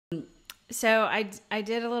So I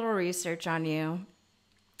did a little research on you,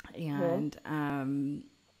 Mhm. and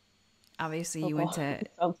obviously Oh, you went boy.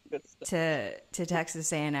 Sounds good stuff. to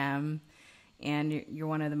Texas A&M, and you're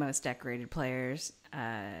one of the most decorated players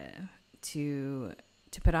to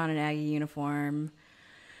put on an Aggie uniform.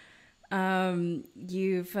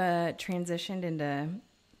 You've transitioned into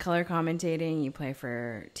color commentating. You play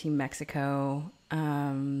for Team Mexico.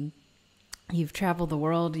 You've traveled the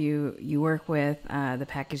world. You work with the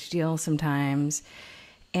package deal sometimes.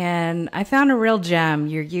 And I found a real gem,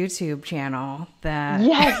 your YouTube channel that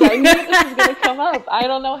Yes, I knew this was gonna come up. I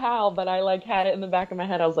don't know how, but I like had it in the back of my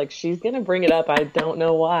head. I was like, she's gonna bring it up. I don't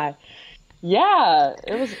know why. Yeah,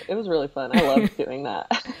 it was really fun. I loved doing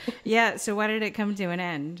that. yeah, so why did it come to an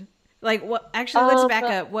end? Like what actually let's Um, back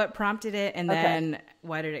up. What prompted it and okay. then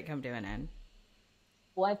why did it come to an end?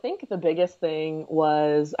 Well, I think the biggest thing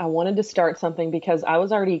was I wanted to start something because I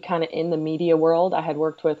was already kind of in the media world. I had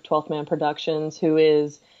worked with 12th Man Productions, who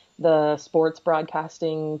is the sports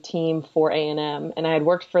broadcasting team for A&M, and I had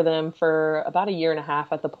worked for them for about a year and a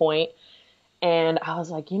half at the point. And I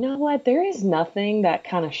was like, you know what? There is nothing that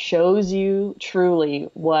kind of shows you truly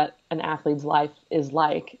what an athlete's life is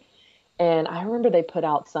like. And I remember they put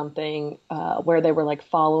out something where they were like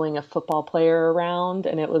following a football player around,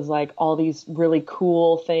 and it was like all these really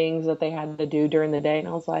cool things that they had to do during the day. And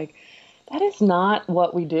I was like, that is not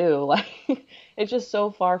what we do. Like, it's just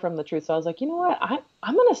so far from the truth. So I was like, you know what?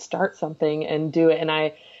 I'm going to start something and do it. And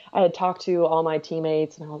I had talked to all my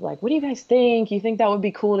teammates, and I was like, what do you guys think? You think that would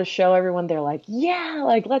be cool to show everyone? They're like, yeah,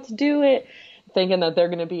 like, let's do it, thinking that they're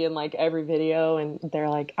going to be in like every video, and they're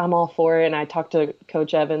like, I'm all for it. And I talked to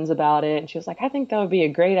Coach Evans about it, and she was like, I think that would be a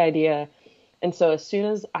great idea. And so as soon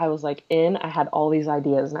as I was like in, I had all these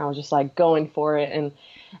ideas, and I was just like going for it. And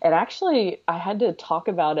it actually, I had to talk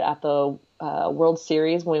about it at the World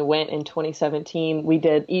Series when we went in 2017. We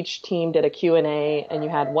did, each team did a Q&A, and you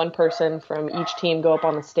had one person from each team go up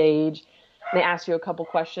on the stage. And they asked you a couple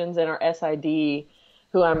questions, and our SID,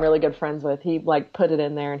 who I'm really good friends with, he like put it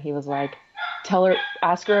in there, and he was like, tell her,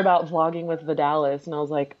 ask her about vlogging with Vidales. And I was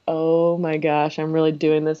like, oh my gosh, I'm really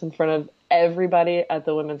doing this in front of everybody at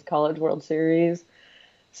the Women's College World Series.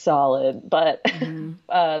 Solid. But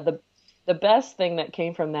Mm-hmm. the best thing that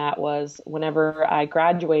came from that was whenever I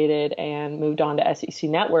graduated and moved on to SEC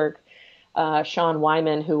Network, Sean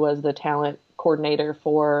Wyman, who was the talent coordinator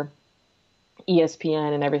for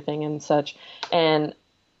ESPN and everything and such, and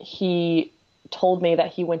he told me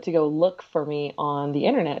that he went to go look for me on the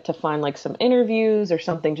internet to find like some interviews or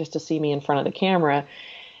something just to see me in front of the camera.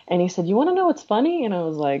 And he said, you want to know what's funny? And I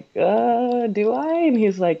was like, do I? And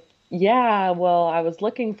he's like, yeah, well, I was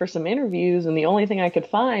looking for some interviews, and the only thing I could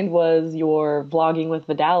find was your vlogging with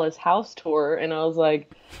Vidales house tour. And I was like,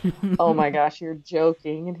 oh my gosh, you're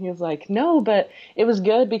joking. And he was like, no, but it was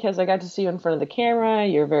good because I got to see you in front of the camera.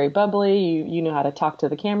 You're very bubbly. You know how to talk to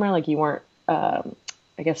the camera. Like you weren't,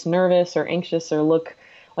 I guess, nervous or anxious or look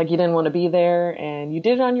like you didn't want to be there, and you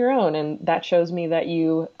did it on your own. And that shows me that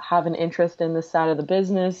you have an interest in this side of the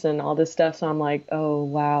business and all this stuff. So I'm like, oh,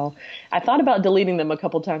 wow. I thought about deleting them a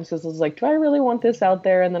couple times because I was like, do I really want this out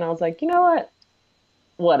there? And then I was like, you know what?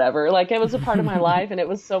 Whatever. Like it was a part of my life, and it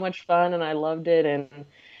was so much fun, and I loved it. And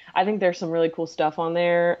I think there's some really cool stuff on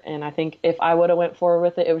there. And I think if I would have went forward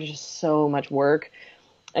with it, it was just so much work.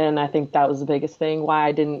 And I think that was the biggest thing why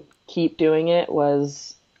I didn't keep doing it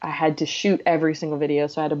was I had to shoot every single video.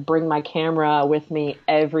 So I had to bring my camera with me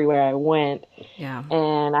everywhere I went, Yeah.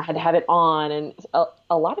 and I had to have it on. And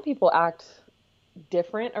a lot of people act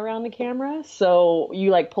different around the camera. So you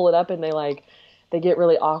like pull it up and they get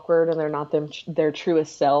really awkward, and they're not their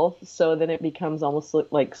truest self. So then it becomes almost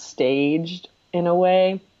like staged in a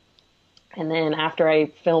way. And then after I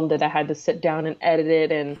filmed it, I had to sit down and edit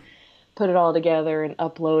it and put it all together and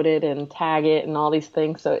upload it and tag it and all these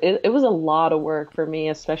things. So it was a lot of work for me,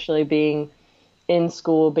 especially being in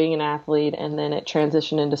school, being an athlete, and then it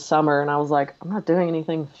transitioned into summer, and I was like, I'm not doing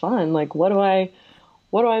anything fun. Like, what do I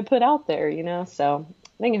put out there, you know? So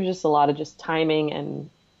I think it was just a lot of just timing and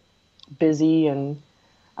busy, and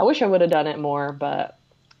I wish I would have done it more, but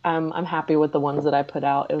I'm happy with the ones that I put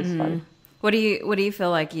out. It was fun. What do you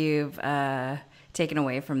feel like you've taken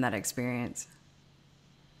away from that experience?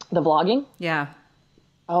 The vlogging, Yeah.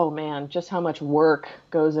 oh man, just how much work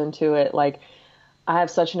goes into it. Like I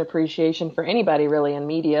have such an appreciation for anybody really in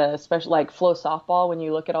media, especially like FloSoftball. When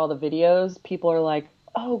you look at all the videos, people are like,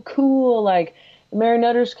 oh, cool. Like the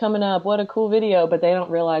Marinetter's coming up. What a cool video. But they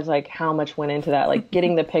don't realize like how much went into that, like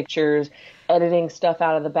getting the pictures, editing stuff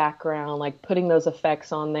out of the background, like putting those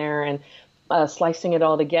effects on there and slicing it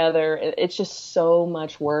all together. It's just so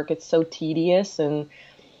much work. It's so tedious. And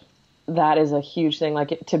that is a huge thing.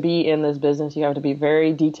 Like to be in this business, you have to be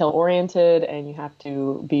very detail oriented and you have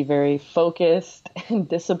to be very focused and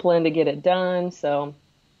disciplined to get it done. So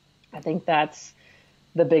I think that's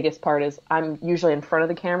the biggest part is I'm usually in front of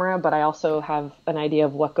the camera, but I also have an idea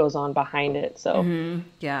of what goes on behind it. So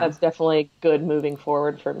Yeah. that's definitely good moving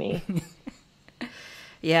forward for me.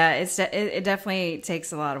 Yeah, it definitely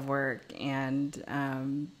takes a lot of work, and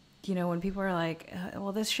when people are like,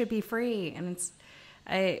 "Well, this should be free," and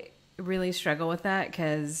I really struggle with that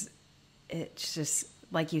because it's just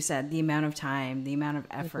like you said, the amount of time, the amount of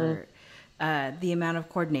effort, the amount of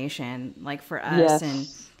coordination. Like for us,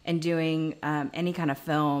 Yes. and doing any kind of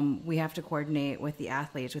film, we have to coordinate with the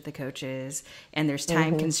athletes, with the coaches, and there's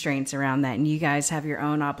time constraints around that. And you guys have your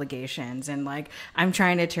own obligations, and like I'm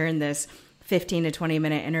trying to turn this 15 to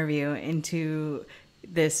 20-minute interview into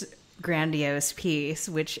this grandiose piece,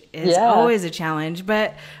 which is always a challenge.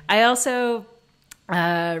 But I also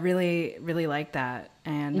really, really like that.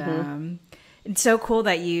 And it's so cool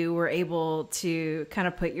that you were able to kind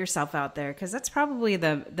of put yourself out there, because that's probably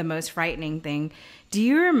the most frightening thing. Do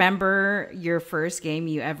you remember your first game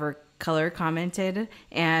you ever color commented,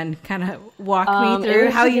 and kind of walk me through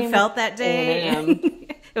how you felt that day?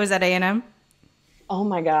 It was at A&M? Oh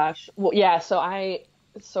my gosh. Well, yeah. So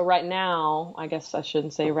right now, I guess I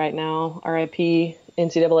shouldn't say right now, RIP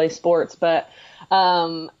NCAA sports, but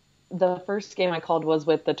the first game I called was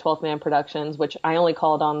with the 12th Man Productions, which I only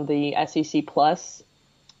called on the SEC Plus.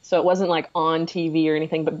 So it wasn't like on TV or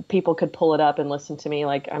anything, but people could pull it up and listen to me.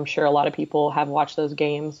 Like I'm sure a lot of people have watched those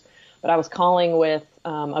games, but I was calling with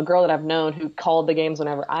a girl that I've known who called the games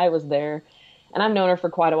whenever I was there. And I've known her for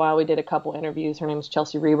quite a while. We did a couple interviews. Her name is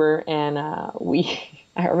Chelsea Reber. And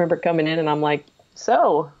I remember coming in and I'm like,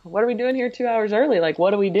 so what are we doing here 2 hours early? Like,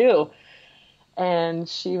 what do we do? And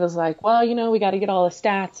she was like, well, we got to get all the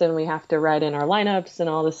stats and we have to write in our lineups and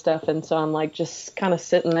all this stuff. And so I'm like, just kind of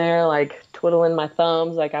sitting there, like twiddling my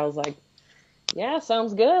thumbs. Like, I was like, yeah,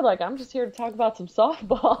 sounds good. Like, I'm just here to talk about some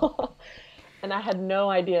softball. And I had no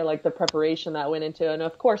idea, like, the preparation that went into it. And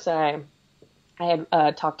of course, I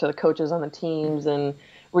had talked to the coaches on the teams and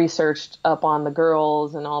researched up on the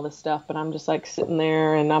girls and all this stuff, but I'm just like sitting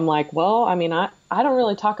there and I'm like, well, I mean, I don't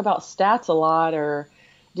really talk about stats a lot or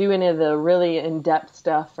do any of the really in-depth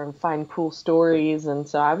stuff or find cool stories. And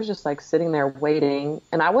so I was just like sitting there waiting,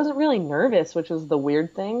 and I wasn't really nervous, which was the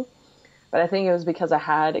weird thing. But I think it was because I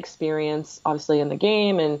had experience obviously in the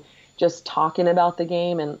game and just talking about the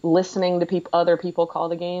game and listening to other people call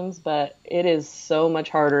the games. But it is so much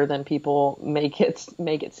harder than people make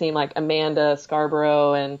it seem. Like Amanda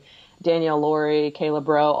Scarborough and Danielle Laurie, Kayla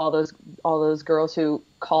Bro, all those girls who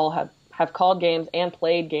have called games and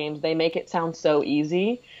played games, they make it sound so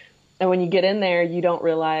easy. And when you get in there, you don't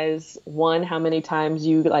realize, one, how many times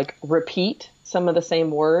you like repeat some of the same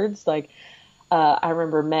words. Like I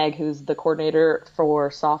remember Meg, who's the coordinator for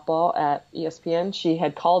softball at ESPN, she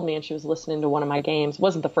had called me and she was listening to one of my games. It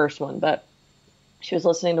wasn't the first one, but she was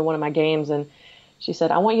listening to one of my games, and she said,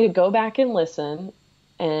 I want you to go back and listen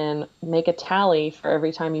and make a tally for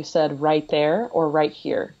every time you said right there or right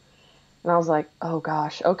here. And I was like, oh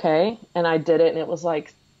gosh, okay. And I did it, and it was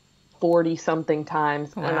like 40 something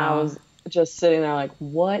times. Wow. And I was just sitting there like,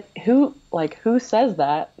 what, who says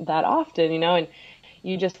that often, and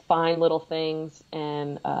you just find little things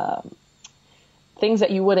and things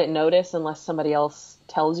that you wouldn't notice unless somebody else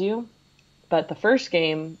tells you. But the first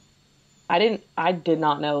game, I did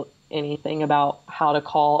not know anything about how to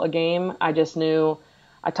call a game. I just knew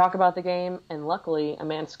I talk about the game, and luckily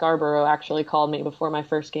Amanda Scarborough actually called me before my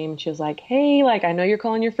first game, and she was like, hey, like, I know you're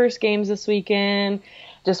calling your first games this weekend.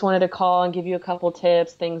 Just wanted to call and give you a couple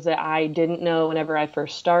tips, things that I didn't know whenever I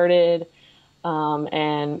first started.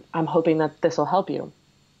 And I'm hoping that this will help you.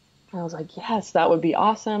 And I was like, yes, that would be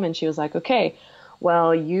awesome. And she was like, okay,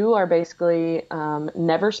 well, you are basically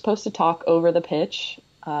never supposed to talk over the pitch.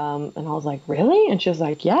 And I was like, really? And she was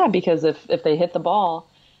like, yeah, because if they hit the ball,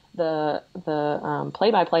 the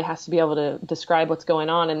play-by-play has to be able to describe what's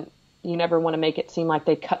going on, and you never want to make it seem like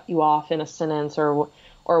they cut you off in a sentence or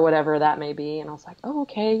whatever that may be. And I was like, oh,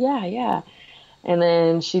 okay, yeah. And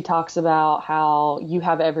then she talks about how you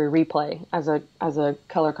have every replay as a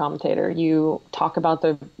color commentator. You talk about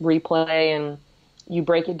the replay and you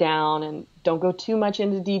break it down and don't go too much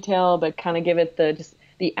into detail, but kind of give it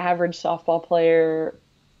the average softball player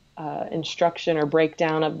instruction or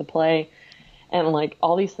breakdown of the play. And like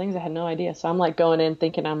all these things I had no idea. So I'm like going in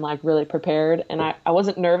thinking I'm like really prepared. And I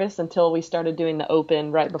wasn't nervous until we started doing the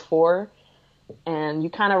open right before. And you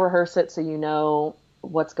kind of rehearse it so you know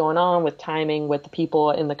what's going on with timing with the people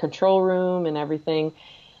in the control room and everything.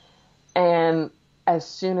 And as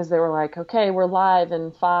soon as they were like, okay, we're live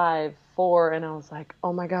in 5, 4, and I was like,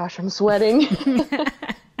 oh my gosh, I'm sweating.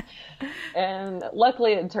 And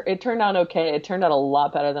luckily it turned out okay. It turned out a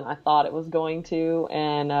lot better than I thought it was going to.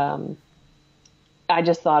 And I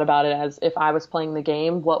just thought about it as if I was playing the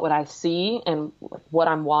game, what would I see, and what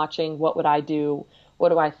I'm watching, what would I do? What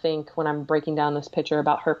do I think when I'm breaking down this picture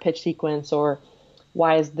about her pitch sequence, or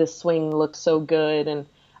why is this swing look so good? And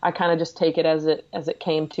I kind of just take it as it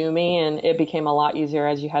came to me, and it became a lot easier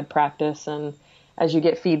as you had practice and as you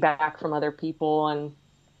get feedback from other people. And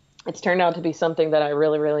it's turned out to be something that I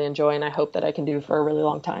really, really enjoy, and I hope that I can do for a really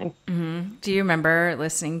long time. Mm-hmm. Do you remember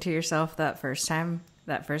listening to yourself that first time,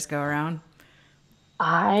 that first go around?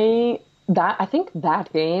 I think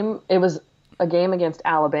that game, it was a game against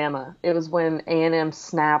Alabama. It was when A&M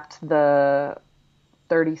snapped the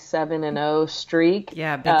 37-0 streak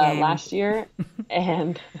last year.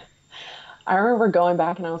 And I remember going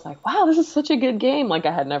back and I was like, wow, this is such a good game. Like,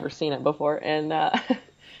 I had never seen it before. And that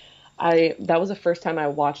was the first time I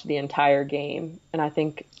watched the entire game. And I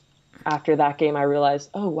think after that game, I realized,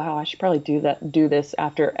 oh, wow, I should probably do this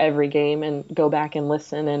after every game and go back and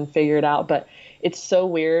listen and figure it out. But it's so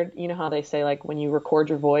weird. You know how they say, like, when you record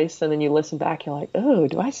your voice and then you listen back, you're like, oh,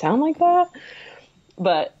 do I sound like that?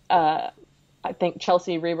 But I think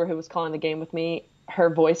Chelsea Reber, who was calling the game with me, her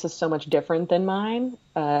voice is so much different than mine.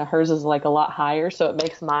 Hers is like a lot higher, so it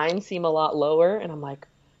makes mine seem a lot lower. And I'm like,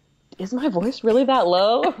 is my voice really that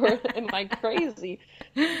low? Or am I crazy?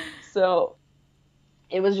 So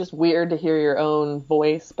it was just weird to hear your own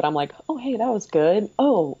voice, but I'm like, oh, hey, that was good.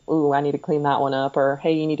 Oh, ooh, I need to clean that one up. Or,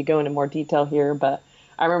 hey, you need to go into more detail here. But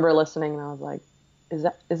I remember listening and I was like,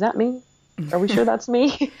 is that me? Are we sure that's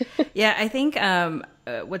me? Yeah, I think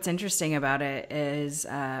what's interesting about it is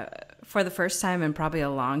for the first time in probably a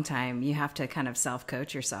long time, you have to kind of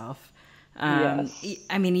self-coach yourself. Yes.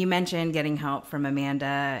 I mean, you mentioned getting help from Amanda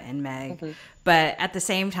and Meg, but at the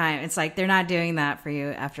same time, it's like they're not doing that for you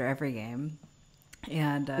after every game.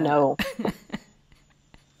 And no.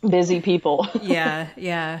 Busy people.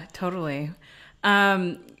 Yeah, totally.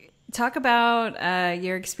 Talk about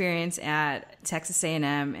your experience at Texas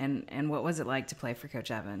A&M and what was it like to play for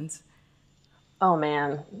Coach Evans? Oh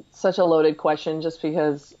man, such a loaded question, just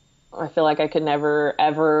because I feel like I could never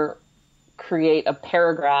ever create a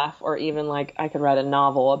paragraph, or even like I could write a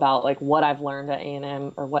novel about like what I've learned at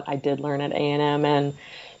A&M or what I did learn at A&M, and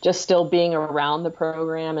just still being around the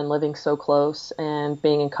program and living so close and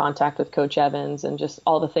being in contact with Coach Evans and just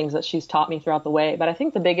all the things that she's taught me throughout the way. But I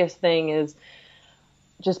think the biggest thing is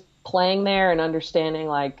just playing there and understanding,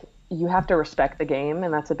 like, you have to respect the game.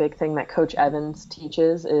 And that's a big thing that Coach Evans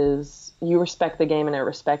teaches, is you respect the game and it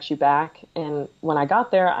respects you back. And when I got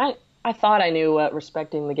there, I thought I knew what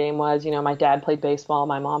respecting the game was. You know, my dad played baseball,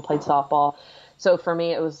 my mom played softball. So for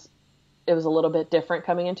me, it was a little bit different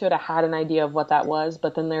coming into it. I had an idea of what that was,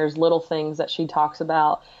 but then there's little things that she talks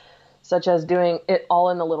about, such as doing it all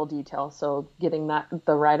in the little details. So getting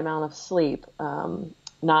the right amount of sleep,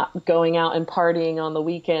 not going out and partying on the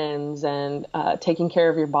weekends, and taking care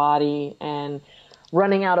of your body, and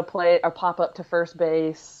running out a play or pop up to first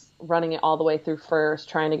base, running it all the way through first,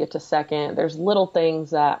 trying to get to second. There's little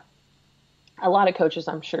things that a lot of coaches,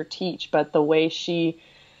 I'm sure, teach, but the way she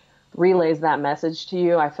relays that message to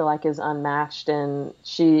you, I feel like, is unmatched. And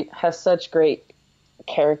she has such great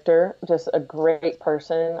character, just a great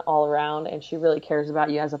person all around, and she really cares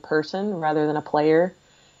about you as a person rather than a player.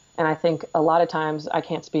 And I think a lot of times, I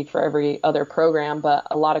can't speak for every other program, but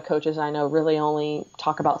a lot of coaches I know really only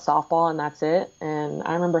talk about softball and that's it. And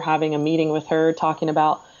I remember having a meeting with her talking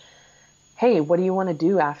about, hey, what do you want to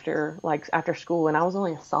do after school? And I was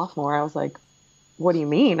only a sophomore. I was like, what do you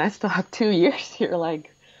mean? I still have 2 years here.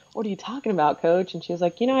 Like, what are you talking about, Coach? And she was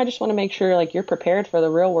like, I just want to make sure, like, you're prepared for the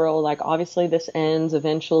real world. Like, obviously this ends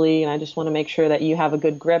eventually, and I just want to make sure that you have a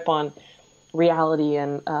good grip on reality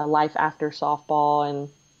and life after softball and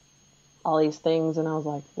all these things. And I was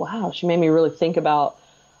like, wow, she made me really think about,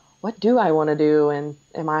 what do I want to do? And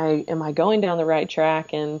am I going down the right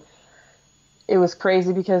track? And it was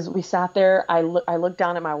crazy because we sat there, I looked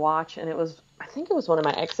down at my watch, and I think it was one of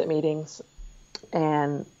my exit meetings,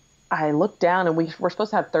 and I looked down, and we're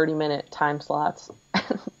supposed to have 30-minute time slots.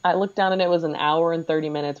 I looked down, and it was an hour and 30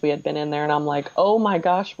 minutes we had been in there. And I'm like, oh my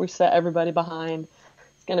gosh, we set everybody behind.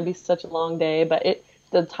 It's going to be such a long day. But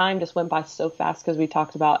the time just went by so fast because we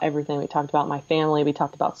talked about everything. We talked about my family. We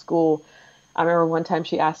talked about school. I remember one time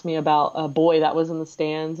she asked me about a boy that was in the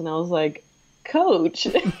stands, and I was like, Coach.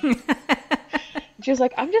 She was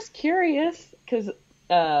like, I'm just curious, because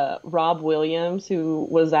Rob Williams, who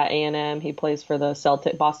was at A&M, he plays for the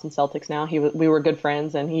Boston Celtics now. We were good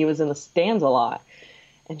friends, and he was in the stands a lot.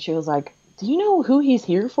 And she was like, do you know who he's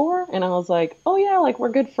here for? And I was like, oh yeah, like we're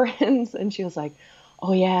good friends. And she was like,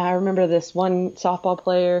 oh yeah, I remember this one softball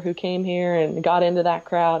player who came here and got into that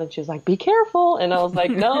crowd. And she was like, be careful. And I was like,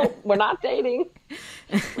 no, we're not dating.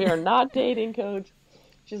 We are not dating, coach.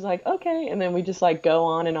 She's like, okay. And then we just like go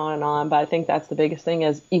on and on and on. But I think that's the biggest thing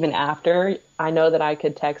is even after, I know that I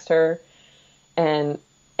could text her and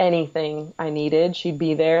anything I needed, she'd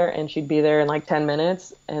be there, and she'd be there in like 10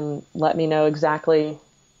 minutes and let me know exactly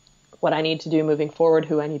what I need to do moving forward,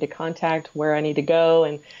 who I need to contact, where I need to go.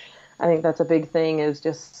 And I think that's a big thing is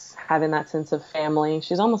just having that sense of family.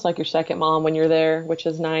 She's almost like your second mom when you're there, which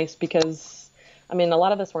is nice because, I mean, a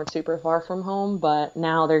lot of us weren't super far from home, but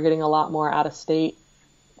now they're getting a lot more out of state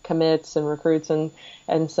commits and recruits and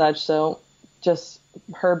such. So just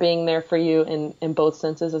her being there for you in both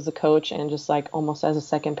senses as a coach and just like almost as a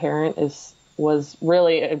second parent was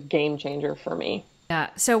really a game changer for me. Yeah.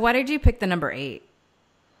 So why did you pick the number 8?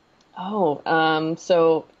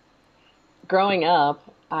 So growing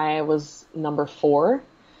up, I was number 4.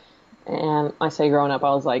 And I say growing up,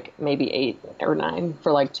 I was like maybe 8 or 9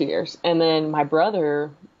 for like 2 years. And then my brother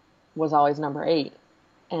was always number 8.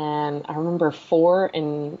 And I remember 4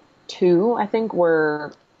 and 2, I think,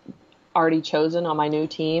 were already chosen on my new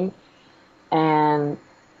team. And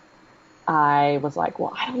I was like,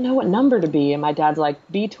 well, I don't know what number to be. And my dad's like,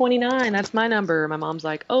 B29, that's my number. My mom's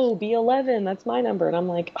like, oh, B11, that's my number. And I'm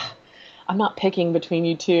like, I'm not picking between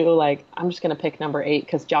you two. Like, I'm just going to pick number 8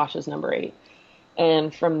 because Josh is number 8.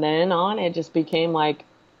 And from then on, it just became like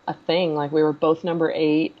a thing. Like, we were both number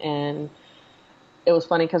 8. And it was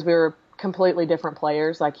funny because we were completely different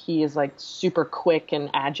players. Like, he is like super quick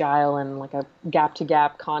and agile and like a gap to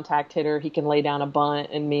gap contact hitter. He can lay down a bunt,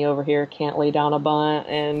 and me over here can't lay down a bunt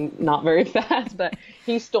and not very fast, but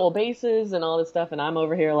he stole bases and all this stuff. And I'm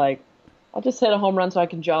over here like, I'll just hit a home run so I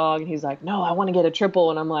can jog. And he's like, no, I want to get a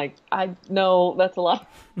triple. And I'm like, I know that's a lot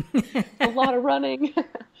of running.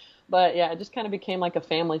 But yeah, it just kind of became like a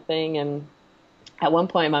family thing. And at one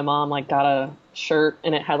point, my mom like got a shirt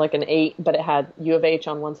and it had like an 8, but it had U of H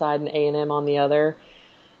on one side and A&M on the other.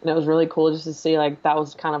 And it was really cool just to see like that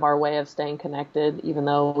was kind of our way of staying connected, even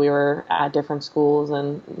though we were at different schools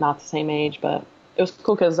and not the same age. But it was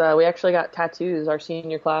cool because we actually got tattoos. Our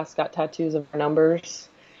senior class got tattoos of our numbers,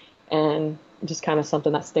 and just kind of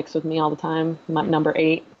something that sticks with me all the time. My number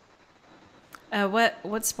 8.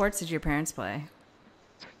 What sports did your parents play?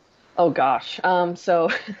 Oh gosh. So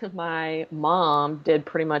my mom did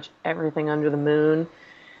pretty much everything under the moon.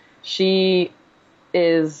 She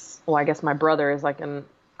well, I guess my brother is like an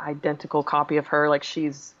identical copy of her. Like,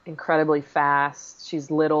 she's incredibly fast. She's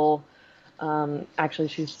little. Actually,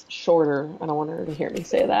 she's shorter. I don't want her to hear me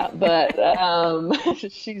say that, but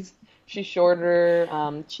she's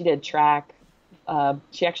shorter. She did track.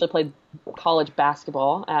 She actually played college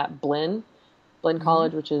basketball at Blinn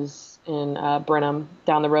College, which is in Brenham,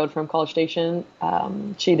 down the road from College Station.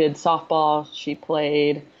 She did softball. She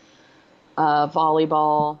played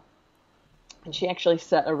volleyball. And she actually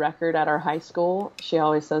set a record at our high school. She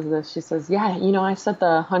always says this. She says, yeah, I set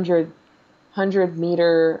the 100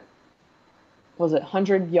 meter, was it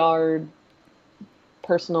 100-yard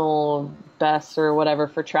personal best or whatever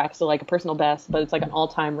for track. So like a personal best, but it's like an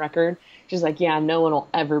all-time record. She's like, yeah, no one will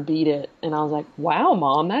ever beat it. And I was like, wow,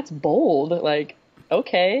 Mom, that's bold. Like,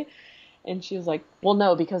 okay. And she was like, well,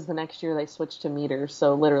 no, because the next year they switched to meters.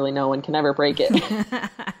 So literally no one can ever break it.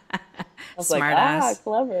 I was Smart like, ass.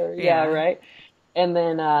 clever. Yeah, right. And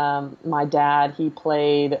then my dad, he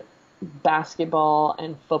played basketball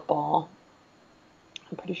and football.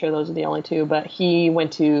 I'm pretty sure those are the only 2. But he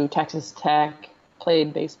went to Texas Tech,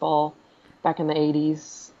 played baseball back in the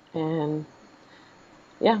 80s. And,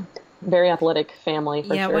 yeah, very athletic family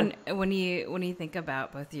for sure. Yeah, when you think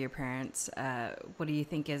about both of your parents, what do you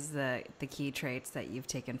think is the key traits that you've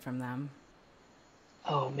taken from them?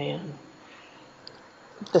 Oh, man.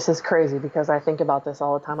 This is crazy because I think about this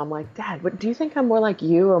all the time. I'm like, Dad, do you think I'm more like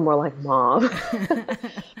you or more like Mom?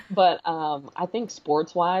 But I think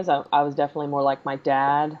sports-wise, I was definitely more like my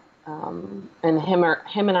dad. And him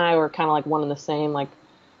and I were kind of like one and the same. Like,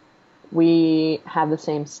 we have the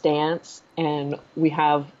same stance and we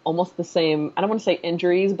have almost the same, I don't want to say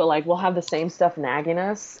injuries, but like we'll have the same stuff nagging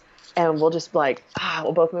us. And we'll just like,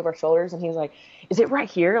 we'll both move our shoulders. And he's like, is it right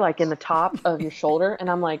here, like in the top of your shoulder? And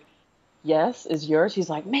I'm like, yes, is yours? He's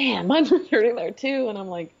like, man, mine's hurting there too. And I'm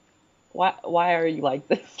like, why are you like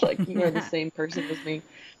this? Like, you are the same person as me.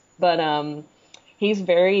 But he's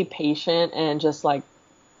very patient and just like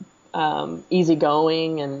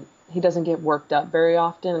easygoing, and he doesn't get worked up very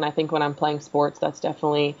often. And I think when I'm playing sports, that's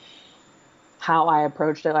definitely how I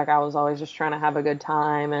approached it. Like, I was always just trying to have a good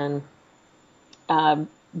time and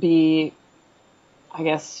be I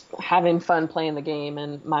guess, having fun playing the game.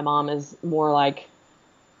 And my mom is more like,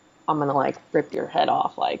 I'm going to like rip your head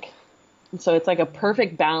off. Like, so it's like a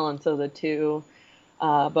perfect balance of the two.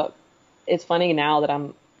 But it's funny now that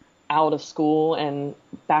I'm out of school and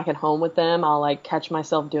back at home with them, I'll like catch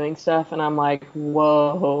myself doing stuff and I'm like,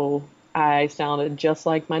 whoa, I sounded just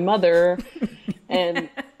like my mother. And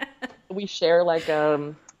we share like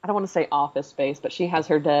I don't want to say office space, but she has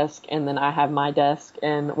her desk and then I have my desk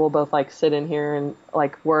and we'll both like sit in here and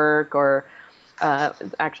like work or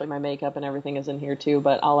actually my makeup and everything is in here too,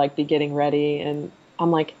 but I'll like be getting ready and I'm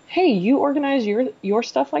like, "Hey, you organize your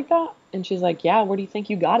stuff like that?" And she's like, "Yeah, where do you think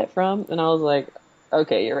you got it from?" And I was like,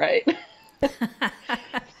 "Okay, you're right."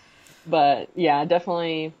 But yeah,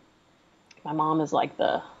 definitely my mom is like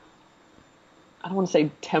the I don't want to say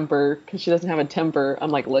temper because she doesn't have a temper. I'm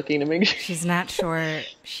like looking to make sure. She's not short.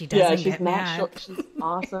 She Yeah, doesn't she's get not mad. short. She's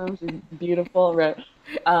awesome. She's beautiful. Right?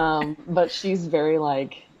 But she's very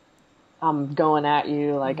like, I'm going at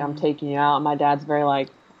you. Like I'm taking you out. My dad's very like,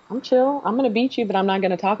 I'm chill. I'm gonna beat you, but I'm not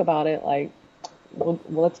gonna talk about it. Like,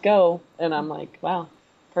 let's go. And I'm like, wow,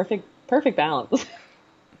 perfect balance.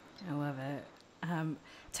 I love it.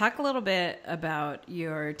 Talk a little bit about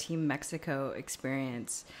your Team Mexico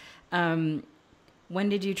experience. Um, when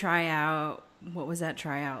did you try out? What was that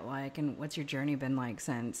tryout like? And what's your journey been like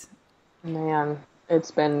since? Man,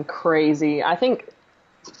 it's been crazy. I think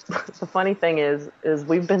the funny thing is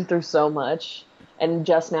we've been through so much, and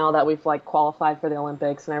just now that we've like qualified for the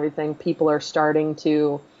Olympics and everything, people are starting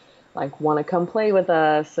to like want to come play with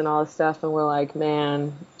us and all this stuff, and we're like,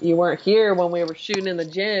 man, you weren't here when we were shooting in the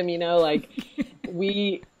gym, like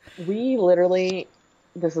we we literally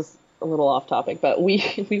this is a little off topic, but we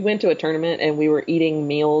we went to a tournament and we were eating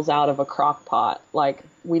meals out of a crock pot. Like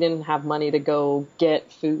we didn't have money to go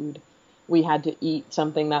get food. We had to eat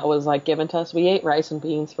something that was like given to us. We ate rice and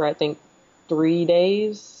beans for I think 3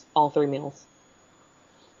 days, all three meals.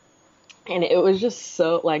 And it was just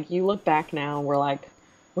so like you look back now and we're like,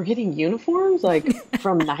 we're getting uniforms like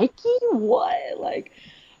from Nike? What? Like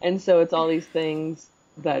and so it's all these things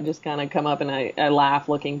that just kind of come up and I laugh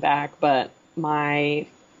looking back. But my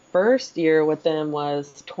first year with them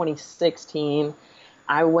was 2016.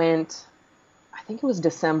 I went, I think it was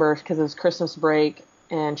December because it was Christmas break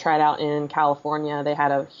and tried out in California. They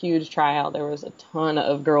had a huge tryout. There was a ton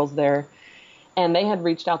of girls there. And they had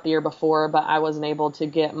reached out the year before, but I wasn't able to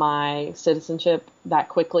get my citizenship that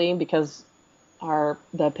quickly because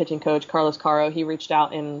the pitching coach Carlos Caro, he reached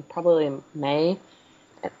out in probably in May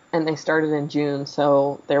and they started in June,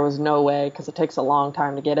 so there was no way because it takes a long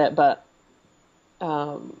time to get it. But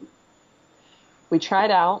um, we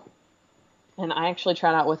tried out, and I actually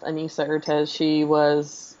tried out with Anissa Urtez. She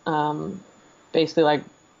was basically like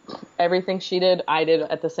everything she did, I did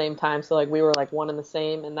at the same time. So like we were like one and the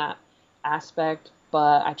same in that aspect.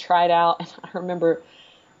 But I tried out, and I remember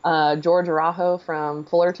George Araujo from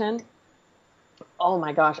Fullerton. Oh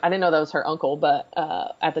my gosh, I didn't know that was her uncle, but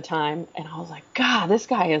at the time, and I was like, God, this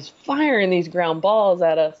guy is firing these ground balls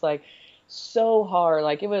at us like so hard.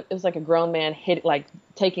 Like it was like a grown man hit like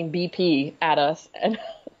taking BP at us, and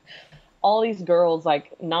all these girls,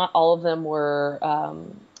 like not all of them were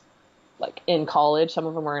like in college. Some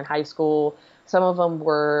of them were in high school. Some of them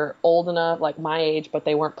were old enough, like my age, but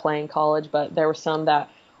they weren't playing college. But there were some that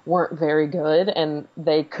weren't very good and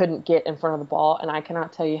they couldn't get in front of the ball. And I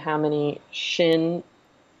cannot tell you how many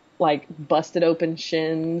like busted open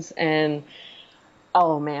shins. And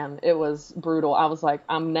oh man, it was brutal. I was like,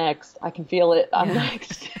 I'm next. I can feel it. I'm Yeah.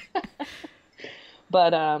 next.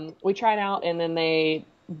 But we tried out and then they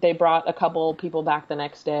brought a couple people back the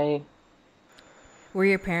next day. Were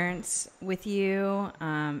your parents with you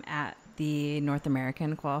at the North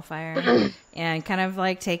American qualifier? And kind of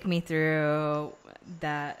like take me through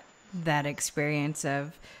that experience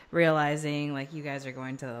of realizing like you guys are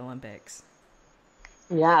going to the Olympics.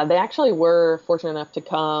 Yeah, they actually were fortunate enough to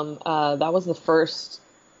come. That was the first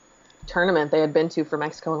tournament they had been to for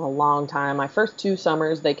Mexico in a long time. My first 2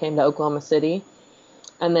 summers, they came to Oklahoma City.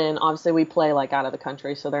 And then obviously we play like out of the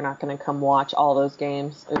country, so they're not going to come watch all those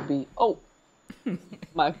games. It would be, oh,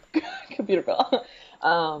 my computer fell.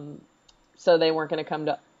 So they weren't going to come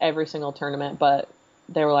to every single tournament, but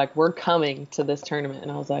they were like, we're coming to this tournament.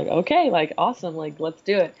 And I was like, okay, like awesome. Like, let's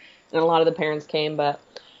do it. And a lot of the parents came, but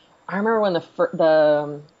I remember when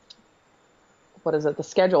what is it? The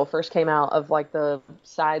schedule first came out of like the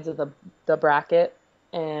sides of the bracket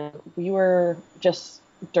and we were just,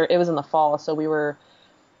 it was in the fall. So we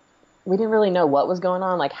didn't really know what was going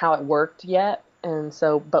on, like how it worked yet. And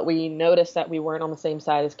so, but we noticed that we weren't on the same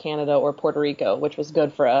side as Canada or Puerto Rico, which was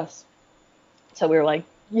good for us. So we were like,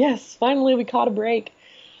 yes, finally we caught a break.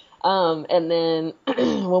 And then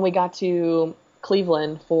when we got to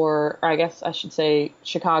Cleveland or I guess I should say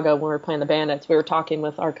Chicago, when we were playing the Bandits, we were talking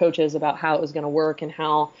with our coaches about how it was going to work and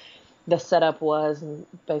how the setup was. And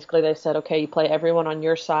basically they said, okay, you play everyone on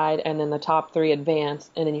your side and then the top 3 advance,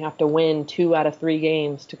 and then you have to win 2 out of 3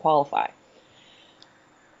 games to qualify.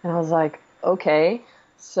 And I was like, okay,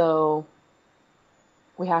 so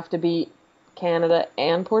we have to beat Canada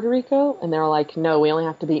and Puerto Rico? And they were like, no, we only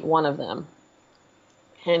have to beat one of them.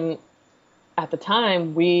 And at the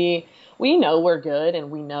time, we know we're good,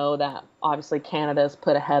 and we know that obviously Canada's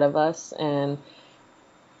put ahead of us, and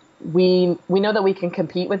we know that we can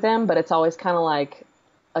compete with them, but it's always kind of like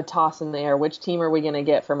a toss in the air. Which team are we going to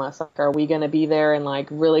get from us? Like, are we going to be there and like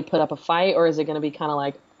really put up a fight, or is it going to be kind of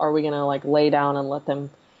like, are we going to like lay down and let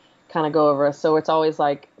them kind of go over us? So it's always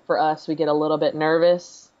like, for us, we get a little bit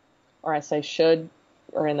nervous, or I say should,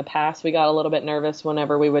 or in the past, we got a little bit nervous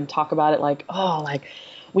whenever we would talk about it, like, oh, like,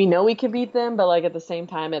 we know we can beat them, but like at the same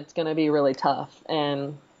time, it's going to be really tough.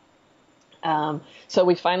 And so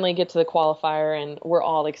we finally get to the qualifier, and we're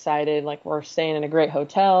all excited. Like, we're staying in a great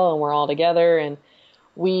hotel, and we're all together. And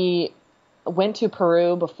we went to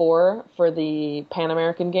Peru before for the Pan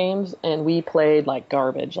American Games, and we played like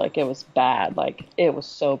garbage. Like, it was bad. Like, it was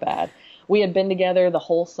so bad. We had been together the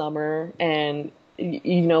whole summer, and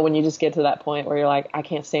you know, when you just get to that point where you're like, I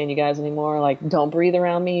can't stand you guys anymore. Like, don't breathe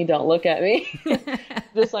around me. Don't look at me.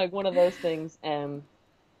 Just like one of those things. And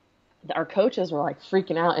our coaches were like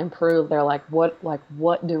freaking out in Peru. They're like, what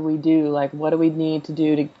do we do? Like, what do we need to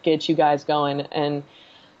do to get you guys going? And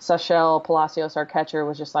Sachel Palacios, our catcher,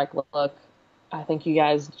 was just like, look, I think you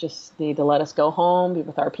guys just need to let us go home, be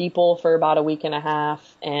with our people for about a week and a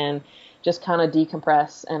half, and just kind of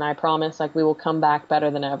decompress. And I promise, like, we will come back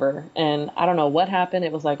better than ever. And I don't know what happened.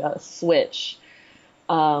 It was like a switch.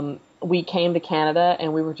 We came to Canada,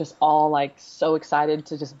 and we were just all like so excited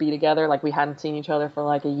to just be together. Like, we hadn't seen each other for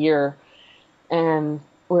like a year, and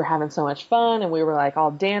we were having so much fun. And we were like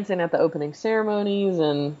all dancing at the opening ceremonies,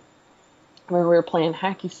 and we were playing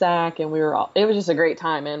hacky sack, and it was just a great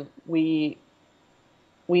time. And we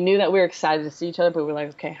knew that we were excited to see each other, but we were like,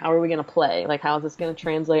 okay, how are we going to play? Like, how is this going to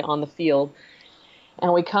translate on the field?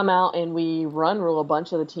 And we come out and we run rule a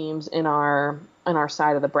bunch of the teams in our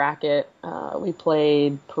side of the bracket. We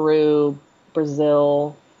played Peru,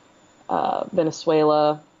 Brazil,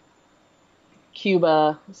 Venezuela,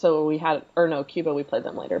 Cuba. So Cuba, we played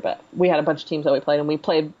them later, but we had a bunch of teams that we played, and we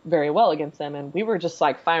played very well against them. And we were just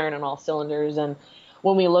like firing on all cylinders. And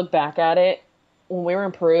when we look back at it, when we were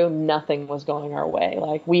in Peru, nothing was going our way.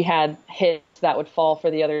 Like, we had hits that would fall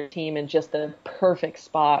for the other team in just the perfect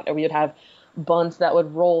spot, or we would have bunts that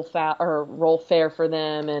would roll fair for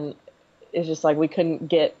them. And it's just like, we couldn't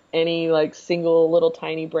get any like single little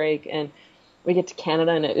tiny break. And we get to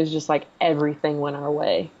Canada, and it was just like everything went our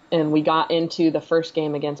way. And we got into the first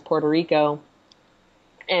game against Puerto Rico,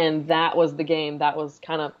 and that was the game that was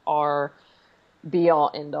kind of our be-all,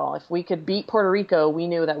 end-all. If we could beat Puerto Rico, we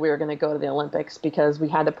knew that we were going to go to the Olympics, because we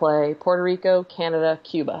had to play Puerto Rico, Canada,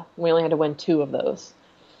 Cuba. We only had to win 2 of those.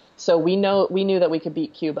 So we knew that we could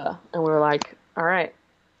beat Cuba, and we were like, all right,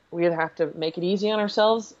 we either have to make it easy on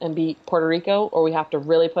ourselves and beat Puerto Rico, or we have to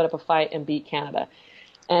really put up a fight and beat Canada.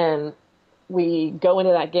 And we go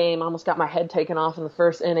into that game. I almost got my head taken off in the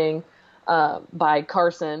first inning by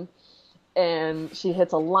Carson. And she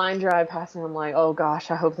hits a line drive pass, and I'm like, oh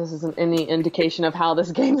gosh, I hope this isn't any indication of how this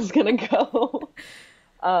game is going to go.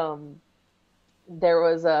 There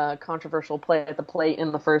was a controversial play at the plate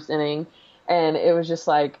in the first inning, and it was just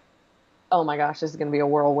like, oh my gosh, this is going to be a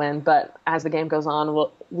whirlwind. But as the game goes on,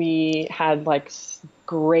 we had like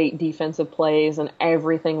great defensive plays, and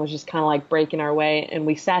everything was just kind of like breaking our way. And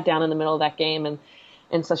we sat down in the middle of that game,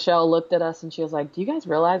 and Sachel looked at us, and she was like, do you guys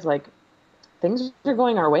realize, like, things are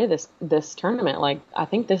going our way this tournament? Like, I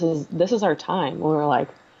think this is our time. And we were like,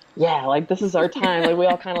 yeah, like, this is our time. Like, we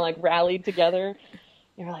all kind of like rallied together,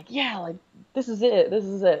 and we're like, yeah, like, this is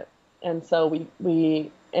it. And so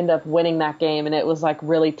we end up winning that game, and it was like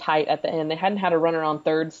really tight at the end. They hadn't had a runner on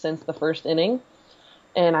third since the first inning,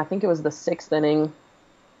 and I think it was the 6th inning.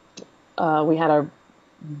 We had a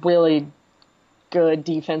really good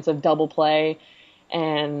defensive double play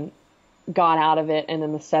and got out of it. And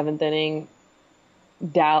then the 7th inning,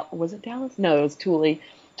 was it Dallas? No, it was Thule.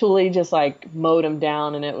 Thule just like mowed him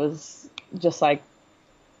down, and it was just like,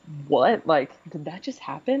 what? Like, did that just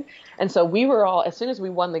happen? And so we were all, as soon as we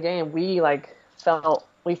won the game, we like felt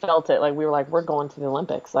it. Like, we were like, we're going to the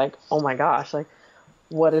Olympics. Like, oh my gosh, like,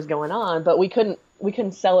 what is going on? But we couldn't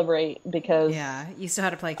celebrate because you still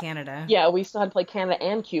had to play Canada. Yeah, we still had to play Canada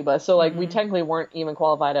and Cuba. So like, we technically weren't even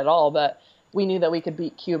qualified at all, but we knew that we could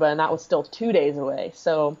beat Cuba, and that was still 2 days away.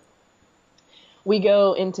 So we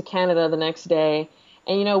go into Canada the next day.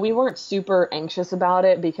 And, we weren't super anxious about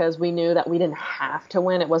it because we knew that we didn't have to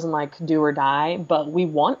win. It wasn't like do or die, but we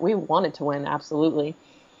wanted to win, absolutely.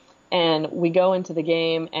 And we go into the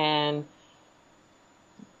game, and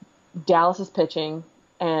Dallas is pitching,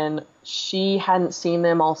 and she hadn't seen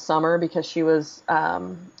them all summer because she was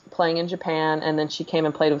playing in Japan, and then she came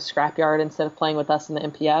and played with Scrapyard instead of playing with us in the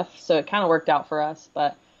MPF. So it kind of worked out for us.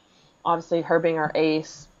 But obviously, her being our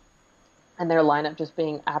ace and their lineup just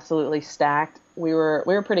being absolutely stacked, we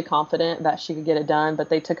were pretty confident that she could get it done. But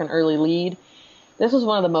they took an early lead. This was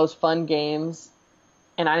one of the most fun games.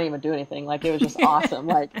 And I didn't even do anything. Like, it was just awesome.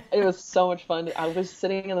 Like, it was so much fun. I was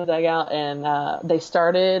sitting in the dugout, and they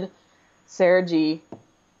started Sarah G,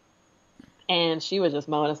 and she was just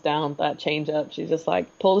mowing us down with that changeup. She's just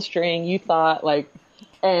like, pull the string, you thought, like,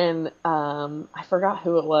 and I forgot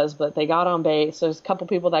who it was, but they got on base. There's a couple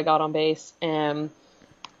people that got on base, and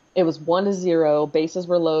it was 1-0. Bases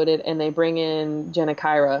were loaded, and they bring in Jenna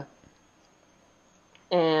Kyra,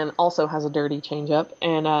 and also has a dirty changeup.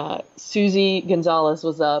 And Susie Gonzalez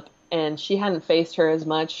was up, and she hadn't faced her as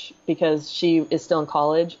much because she is still in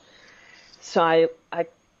college. So I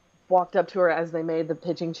walked up to her as they made the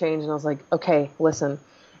pitching change, and I was like, okay, listen,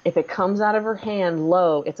 if it comes out of her hand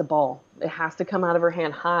low, it's a ball. It has to come out of her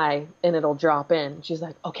hand high, and it'll drop in. She's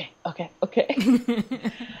like, okay.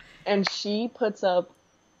 And she puts up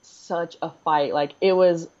such a fight. Like, it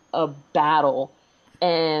was a battle.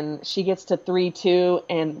 And she gets to 3-2,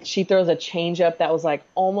 and she throws a changeup that was like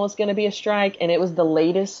almost going to be a strike. And it was the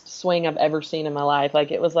latest swing I've ever seen in my life. Like,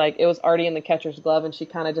 it was already in the catcher's glove, and she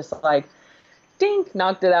kind of just like, dink,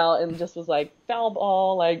 knocked it out, and just was like, foul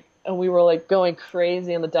ball. Like, and we were like going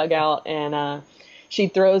crazy in the dugout. And she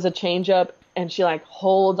throws a changeup, and she like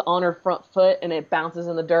holds on her front foot, and it bounces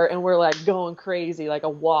in the dirt. And we're like going crazy, like a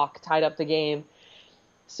walk, tied up the game.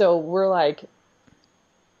 So we're like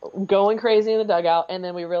going crazy in the dugout, and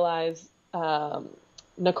then we realize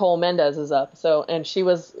Nicole Mendez is up. So, and she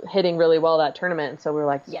was hitting really well that tournament, and so we were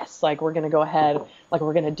like, yes, like, we're gonna go ahead, like,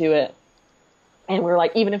 we're gonna do it. And we were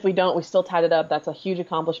like, even if we don't, we still tied it up. That's a huge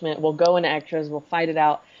accomplishment. We'll go into extras, we'll fight it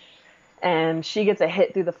out. And she gets a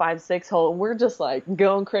hit through the 5-6 hole, and we're just like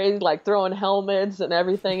going crazy, like throwing helmets and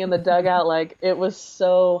everything in the dugout. Like, it was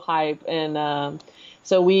so hype. And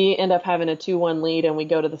so we end up having a 2-1 lead, and we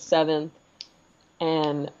go to the 7th.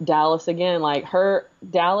 And Dallas again, like,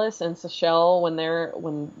 Dallas and Seychelle,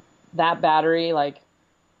 when that battery, like,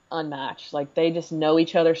 unmatched. Like, they just know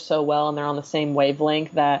each other so well, and they're on the same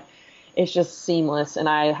wavelength that it's just seamless. And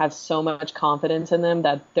I have so much confidence in them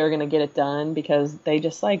that they're going to get it done, because they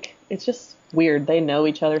just, like, it's just weird. They know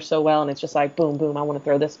each other so well, and it's just like, boom, boom, I want to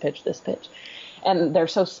throw this pitch. And they're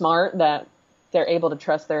so smart that they're able to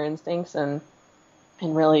trust their instincts and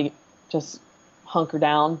really just hunker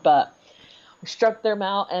down. But we struck them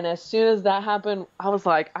out, and as soon as that happened, I was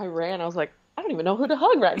like, I don't even know who to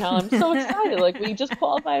hug right now. I'm so excited. Like, we just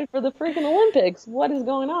qualified for the freaking Olympics. What is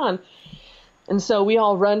going on? And so we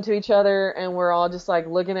all run to each other, and we're all just like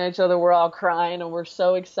looking at each other. We're all crying, and we're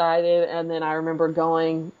so excited. And then I remember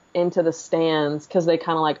going into the stands, because they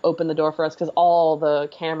kind of like opened the door for us, because all the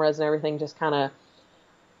cameras and everything just kind of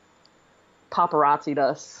paparazzi'd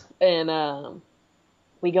us. And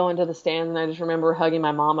we go into the stands, and I just remember hugging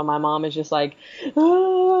my mom, and my mom is just like,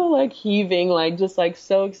 oh, like heaving, like just like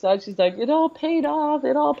so excited. She's like, it all paid off.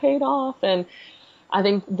 And I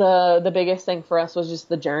think the biggest thing for us was just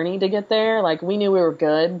the journey to get there. Like, we knew we were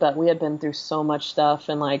good, but we had been through so much stuff,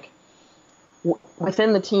 and like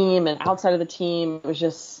within the team and outside of the team,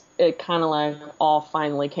 it kind of like all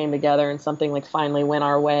finally came together, and something like finally went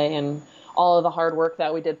our way. And all of the hard work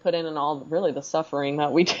that we did put in, and all really the suffering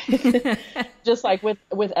that we did, just like with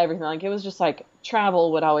everything. Like, it was just like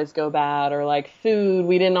travel would always go bad, or like food,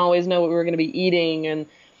 we didn't always know what we were going to be eating. And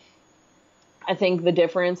I think the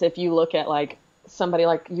difference, if you look at like somebody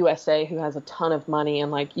like USA, who has a ton of money, and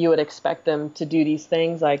like you would expect them to do these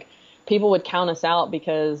things, like people would count us out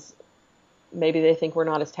because maybe they think we're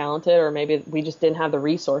not as talented, or maybe we just didn't have the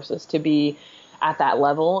resources to be at that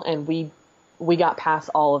level. And we got past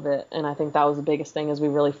all of it. And I think that was the biggest thing, is we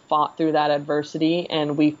really fought through that adversity.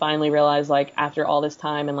 And we finally realized, like, after all this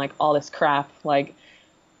time and like all this crap, like,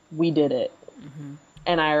 we did it. Mm-hmm.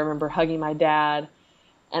 And I remember hugging my dad,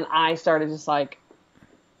 and I started just like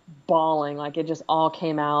bawling. Like, it just all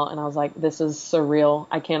came out, and I was like, this is surreal.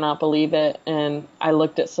 I cannot believe it. And I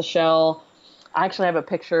looked at Seychelle. I actually have a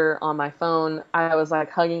picture on my phone. I was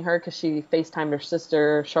like hugging her because she FaceTimed her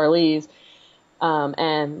sister, Charlize.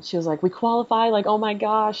 And she was like, we qualify, like, oh my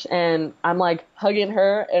gosh. And I'm like hugging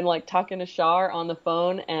her and like talking to Shar on the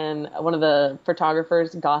phone. And one of the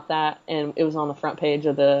photographers got that, and it was on the front page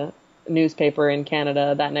of the newspaper in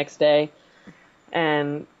Canada that next day.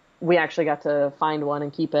 And we actually got to find one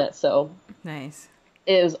and keep it. So Nice.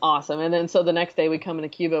 it was awesome. And then so the next day we come into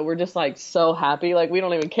Cuba, we're just like so happy. Like we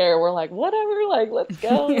don't even care. We're like, whatever, like let's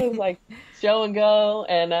go. It was like show and go.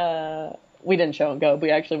 And we didn't show and go. We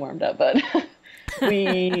actually warmed up, but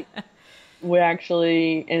we we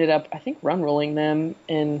actually ended up, I think, run rolling them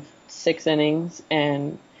in 6 innings,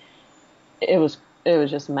 and it was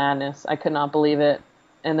just madness. I could not believe it.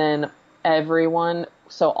 And then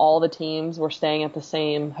so all the teams were staying at the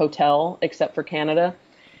same hotel except for Canada.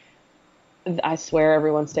 I swear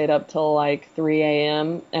everyone stayed up till like 3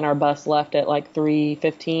 a.m. and our bus left at like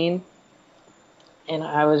 3:15. And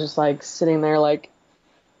I was just like sitting there like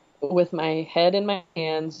with my head in my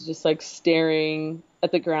hands, just like staring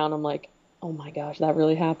at the ground. I'm like, oh my gosh, that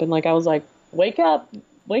really happened. Like I was like, wake up,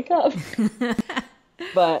 wake up.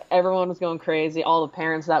 But everyone was going crazy. All the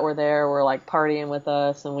parents that were there were like partying with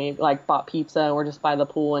us, and we like bought pizza and we're just by the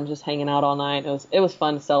pool and just hanging out all night. It was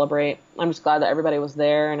fun to celebrate. I'm just glad that everybody was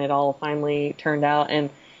there and it all finally turned out. And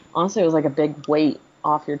honestly, it was like a big weight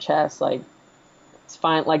off your chest. Like it's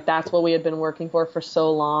fine. Like that's what we had been working for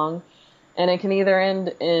so long. And it can either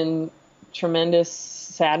end in tremendous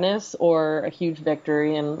sadness or a huge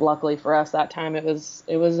victory. And luckily for us that time, it was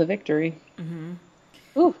a victory. Mm-hmm.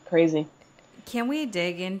 Ooh, crazy. Can we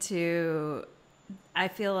dig into, I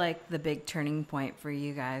feel like the big turning point for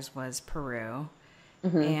you guys was Peru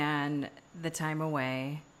and the time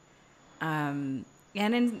away. And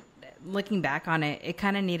in looking back on it, it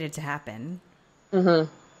kind of needed to happen.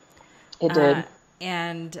 Mm-hmm. It did.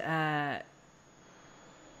 And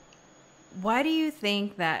why do you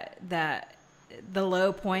think that the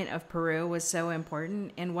low point of Peru was so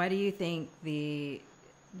important? And why do you think the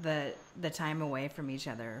time away from each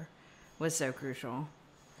other was so crucial?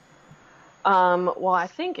 Well, I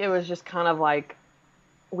think it was just kind of like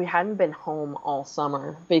we hadn't been home all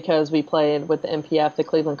summer because we played with the MPF, the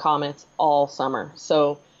Cleveland Comets, all summer.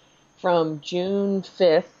 So from June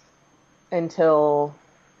 5th until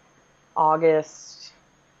August,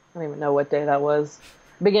 I don't even know what day that was,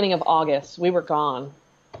 beginning of August, we were gone.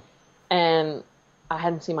 And I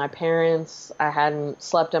hadn't seen my parents. I hadn't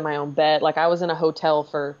slept in my own bed. Like I was in a hotel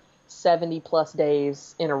for 70 plus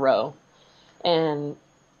days in a row. And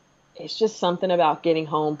it's just something about getting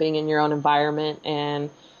home, being in your own environment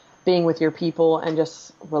and being with your people and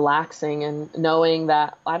just relaxing and knowing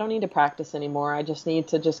that I don't need to practice anymore. I just need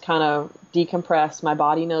to just kind of decompress. My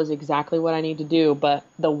body knows exactly what I need to do. But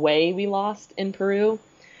the way we lost in Peru,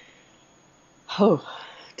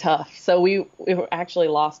 tough. So we actually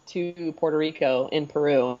lost to Puerto Rico in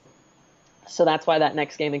Peru. So that's why that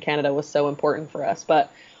next game in Canada was so important for us.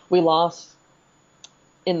 But we lost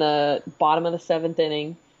in the bottom of the 7th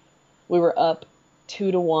inning. We were up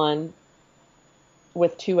 2-1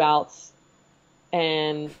 with 2 outs,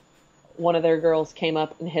 and one of their girls came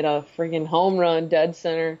up and hit a freaking home run dead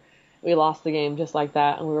center. We lost the game just like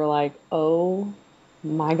that, and we were like, oh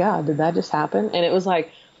my God, did that just happen? And it was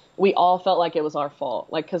like we all felt like it was our fault,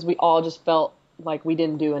 like because we all just felt like we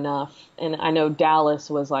didn't do enough. And I know Dallas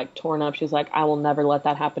was like torn up. She's like, I will never let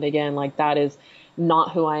that happen again. Like that is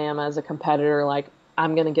not who I am as a competitor. Like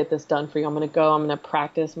I'm going to get this done for you. I'm going to go. I'm going to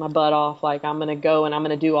practice my butt off. Like I'm going to go and I'm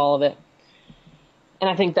going to do all of it. And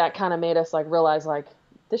I think that kind of made us like realize like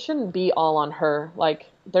this shouldn't be all on her. Like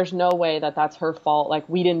there's no way that that's her fault. Like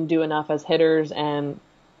we didn't do enough as hitters. And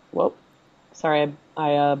whoa, sorry,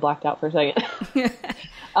 I blacked out for a second.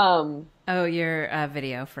 Oh, your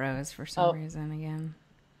video froze for some reason again.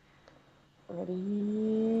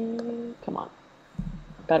 Ready? Come on.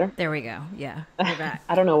 Better? There we go. Yeah, you're back.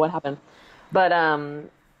 I don't know what happened. But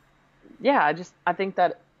yeah, I think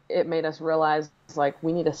that it made us realize like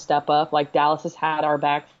we need to step up. Like Dallas has had our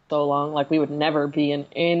back so long. Like we would never be in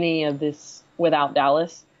any of this without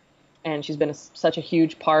Dallas. And she's been such a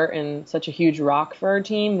huge part and such a huge rock for our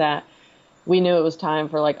team that we knew it was time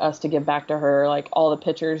for like us to give back to her. Like all the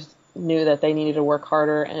pitchers knew that they needed to work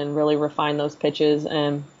harder and really refine those pitches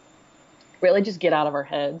and really just get out of our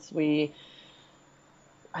heads.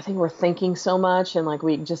 I think we're thinking so much and like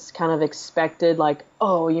we just kind of expected like,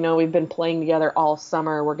 oh, you know, we've been playing together all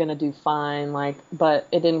summer. We're going to do fine. Like, but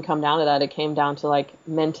it didn't come down to that. It came down to like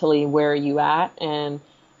mentally, where are you at and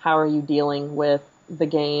how are you dealing with the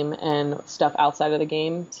game and stuff outside of the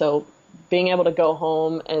game? So being able to go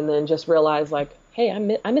home and then just realize like, hey,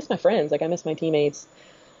 I miss my friends. Like I miss my teammates.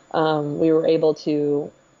 We were able to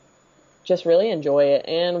just really enjoy it.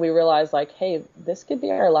 And we realized like, hey, this could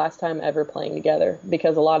be our last time ever playing together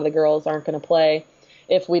because a lot of the girls aren't going to play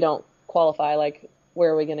if we don't qualify. Like,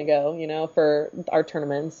 where are we going to go, you know, for our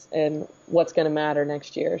tournaments and what's going to matter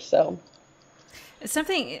next year. So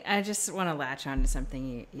Something I just want to latch on to something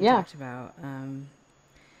you Yeah. talked about.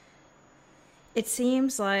 It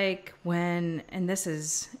seems like when, and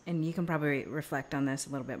you can probably reflect on this a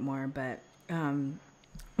little bit more, but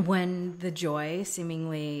when the joy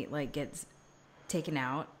seemingly like gets taken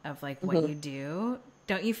out of like what you do,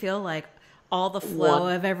 don't you feel like all the flow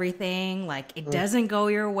of everything, like it doesn't go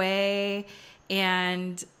your way?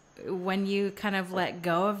 And when you kind of let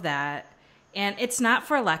go of that, and it's not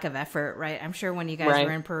for lack of effort, right? I'm sure when you guys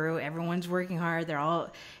were in Peru, everyone's working hard.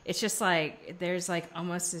 It's just like, there's like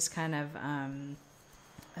almost this kind of, I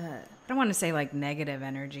don't want to say like negative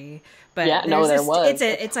energy, but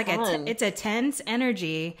it's a tense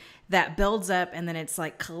energy that builds up, and then it's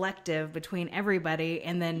like collective between everybody,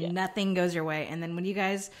 and then nothing goes your way. And then when you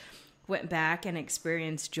guys went back and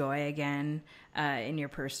experienced joy again in your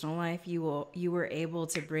personal life, you were able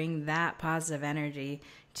to bring that positive energy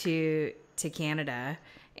to Canada,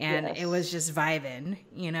 and it was just vibing,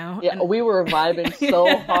 you know? Yeah, we were vibing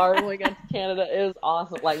so hard when we got to Canada. It was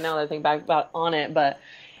awesome. Like, now that I think back on it, but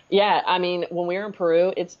yeah, I mean, when we were in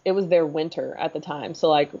Peru, it was their winter at the time. So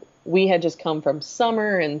like, we had just come from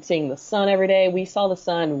summer and seeing the sun every day. We saw the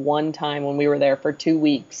sun one time when we were there for 2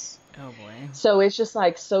 weeks. Oh boy. So it's just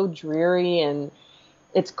like so dreary, and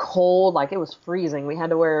it's cold. Like, it was freezing. We had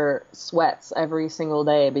to wear sweats every single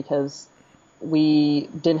day because we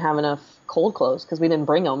didn't have enough cold clothes, because we didn't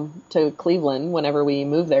bring them to Cleveland whenever we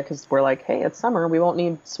moved there, because we're like, hey, it's summer, we won't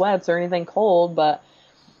need sweats or anything cold. But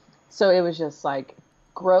so it was just like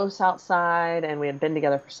gross outside, and we had been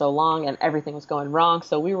together for so long, and everything was going wrong.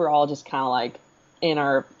 So we were all just kind of like in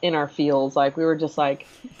our fields. Like, we were just like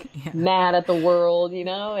mad at the world, you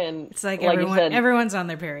know? And it's like everyone's on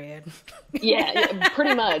their period. yeah,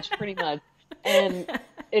 pretty much. And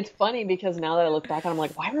it's funny because now that I look back on it, I'm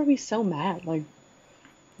like, why were we so mad? Like,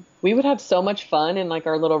 we would have so much fun in like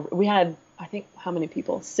we had, I think, how many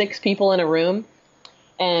people? 6 people in a room.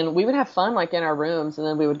 And we would have fun like in our rooms, and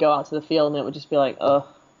then we would go out to the field, and it would just be like, oh,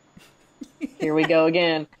 here we go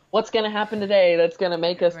again. What's going to happen today that's going to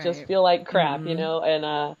make us just feel like crap, you know? And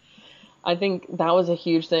I think that was a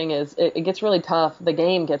huge thing, is it gets really tough. The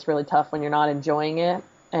game gets really tough when you're not enjoying it.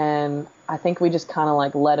 And I think we just kind of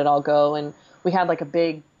like let it all go. And we had like a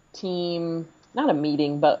big team, not a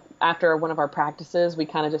meeting, but after one of our practices, we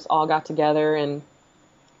kind of just all got together and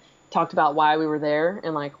talked about why we were there,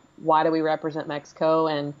 and like, why do we represent Mexico,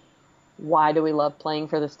 and why do we love playing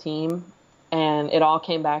for this team? And it all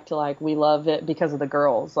came back to like, we love it because of the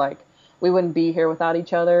girls. Like, we wouldn't be here without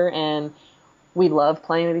each other, and we love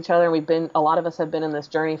playing with each other. And a lot of us have been in this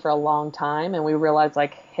journey for a long time, and we realized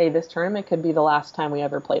like, hey, this tournament could be the last time we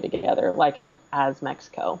ever play together, like as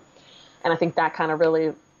Mexico. And I think that kind of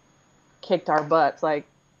really kicked our butts, like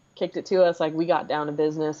kicked it to us. Like, we got down to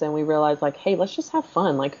business, and we realized like, hey, let's just have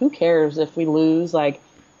fun. Like, who cares if we lose? Like,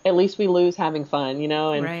 at least we lose having fun, you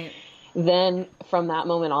know? And then from that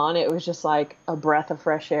moment on, it was just like a breath of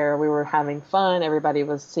fresh air. We were having fun. Everybody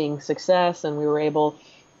was seeing success, and we were able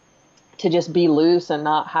to just be loose and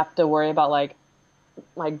not have to worry about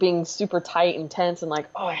like being super tight and tense and like,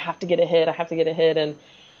 oh, I have to get a hit. And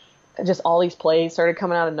just all these plays started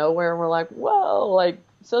coming out of nowhere, and we're like, whoa, like,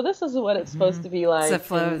 so this is what it's supposed to be like. It's the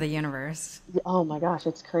flow of the universe. Oh my gosh,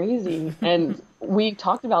 it's crazy. And we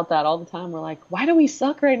talked about that all the time. We're like, why do we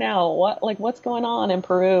suck right now? What's going on in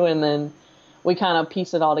Peru? And then we kind of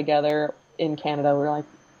pieced it all together in Canada. We're like,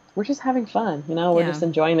 we're just having fun, you know? We're just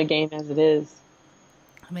enjoying the game as it is.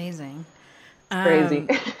 Amazing. It's crazy.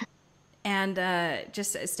 And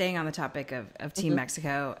just staying on the topic of Team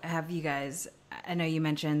Mexico, have you guys, I know you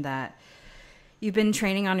mentioned that you've been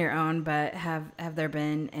training on your own, but have there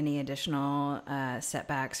been any additional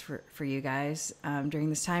setbacks for you guys during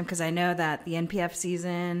this time? Because I know that the NPF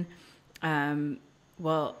season,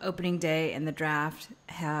 opening day and the draft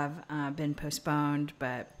have been postponed,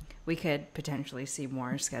 but we could potentially see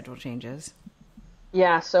more schedule changes.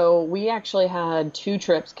 Yeah, so we actually had 2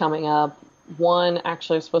 trips coming up. One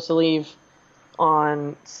actually was supposed to leave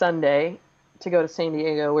on Sunday to go to San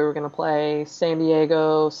Diego. We were going to play San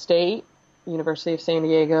Diego State, University of San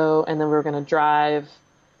Diego, and then we were going to drive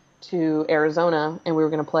to Arizona, and we were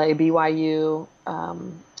going to play BYU,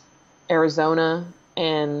 Arizona,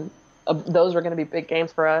 and those were going to be big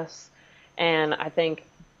games for us. And I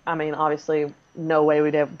mean, obviously, no way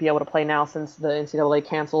we'd be able to play now since the NCAA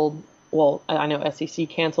canceled. Well, I know SEC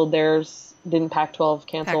canceled theirs. Didn't Pac-12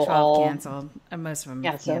 cancel Pac-12 canceled. Most of them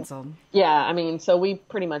canceled. I mean, so we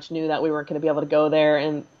pretty much knew that we weren't going to be able to go there.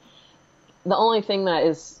 And the only thing that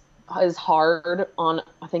is hard on,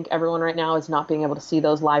 I think, everyone right now is not being able to see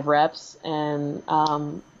those live reps. And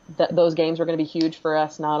those games were going to be huge for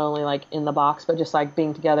us, not only like in the box, but just like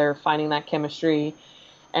being together, finding that chemistry.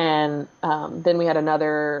 And then we had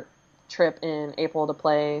another trip in April to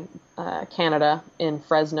play Canada in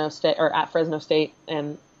Fresno State, or at Fresno State,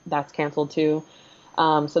 and that's canceled too.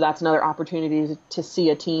 So that's another opportunity to see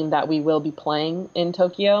a team that we will be playing in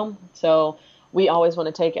Tokyo. So we always want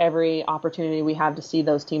to take every opportunity we have to see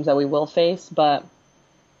those teams that we will face. But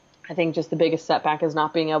I think just the biggest setback is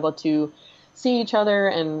not being able to see each other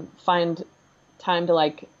and find time to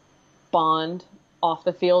like bond off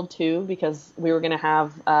the field too, because we were going to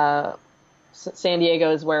have San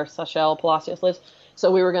Diego is where Sachelle Palacios lives.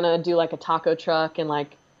 So we were going to do like a taco truck and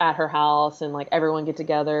like at her house and like everyone get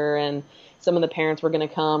together, and some of the parents were going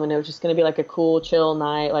to come, and it was just going to be like a cool, chill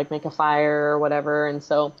night, like make a fire or whatever. And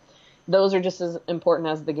so those are just as important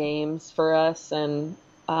as the games for us. And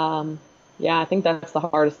yeah, I think that's the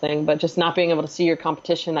hardest thing, but just not being able to see your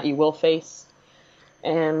competition that you will face.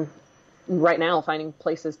 And right now finding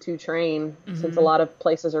places to train, since a lot of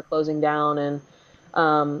places are closing down. And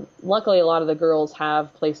luckily a lot of the girls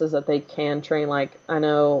have places that they can train. Like I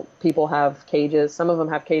know people have cages. Some of them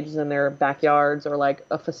have cages in their backyards, or like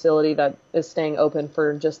a facility that is staying open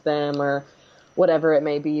for just them or whatever it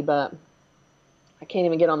may be. But I can't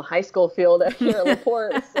even get on the high school field here at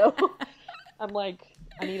LaPorte. So I'm like,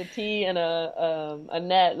 I need a tee and a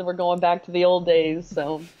net, and we're going back to the old days.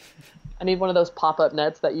 So I need one of those pop-up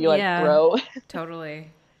nets that you like throw.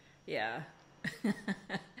 Totally. Yeah.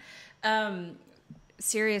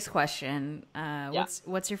 Serious question.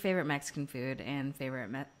 What's your favorite Mexican food and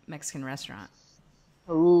favorite Mexican restaurant?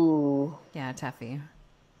 Ooh. Yeah, toughie.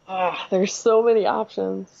 There's so many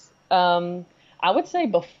options. I would say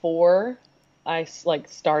before I like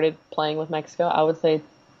started playing with Mexico, I would say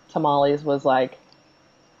tamales was like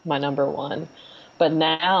my number one. But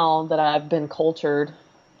now that I've been cultured,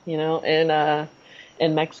 in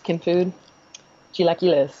Mexican food,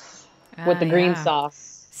 chilaquiles with the green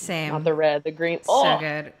sauce. Same. Not the red, the green. So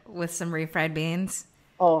good. With some refried beans.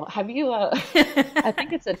 Oh, have you, I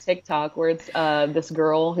think it's a TikTok where it's this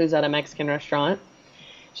girl who's at a Mexican restaurant.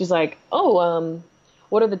 She's like,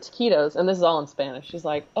 what are the taquitos? And this is all in Spanish. She's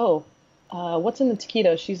like, what's in the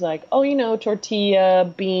taquitos? She's like,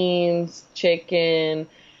 tortilla, beans, chicken,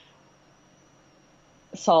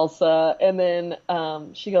 salsa. And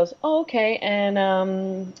then she goes, okay. And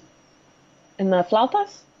the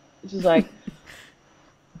flautas? She's like,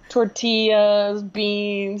 tortillas,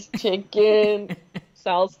 beans, chicken,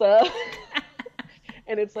 salsa.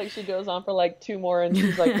 And it's like she goes on for like two more, and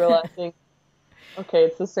she's like realizing, okay,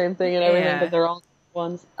 it's the same thing and everything, but they're all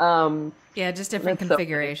ones. Yeah, just different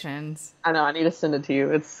configurations. So I know, I need to send it to you.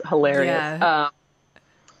 It's hilarious. Yeah.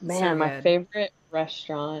 Man, my favorite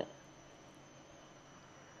restaurant.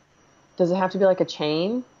 Does it have to be like a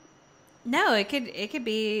chain? No, it could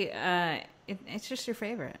be it's just your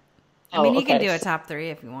favorite. I mean, you can do a top 3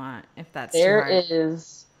 if you want, if that's too hard. There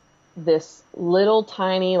is this little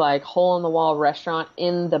tiny like hole in the wall restaurant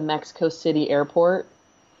in the Mexico City airport.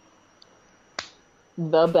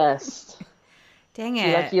 The best. Dang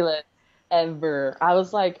it. Ever. I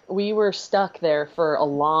was like, we were stuck there for a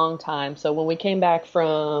long time. So when we came back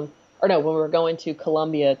when we were going to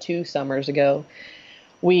Colombia 2 summers ago,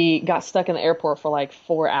 we got stuck in the airport for like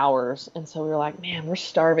 4 hours. And so we were like, man, we're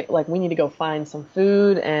starving. Like, we need to go find some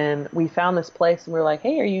food. And we found this place, and we were like,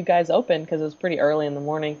 hey, are you guys open? Because it was pretty early in the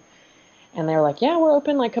morning. And they were like, yeah, we're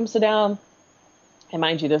open. Like, come sit down. And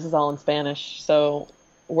mind you, this is all in Spanish. So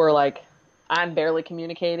we're like, I'm barely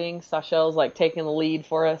communicating. Sachelle's like taking the lead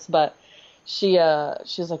for us. But she's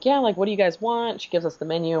like, yeah, like, what do you guys want? She gives us the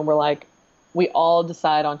menu, and we're like, we all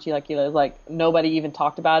decide on chilaquiles. Like, nobody even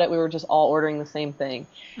talked about it. We were just all ordering the same thing.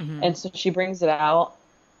 Mm-hmm. And so she brings it out.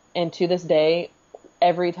 And to this day,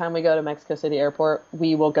 every time we go to Mexico City Airport,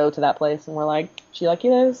 we will go to that place, and we're like,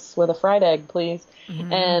 chilaquiles with a fried egg, please.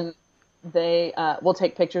 Mm-hmm. And they will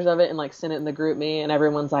take pictures of it and like send it in the group me, and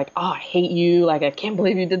everyone's like, oh, I hate you. Like, I can't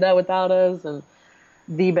believe you did that without us. And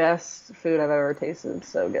the best food I've ever tasted.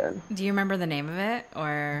 So good. Do you remember the name of it,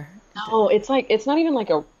 or? No, it's not even like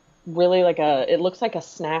it looks like a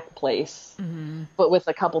snack place, mm-hmm. but with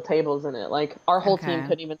a couple tables in it. Like, our whole team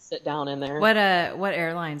couldn't even sit down in there. What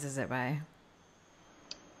airlines is it by?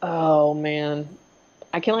 Oh man,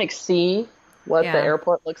 I can like see what the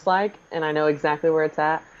airport looks like, and I know exactly where it's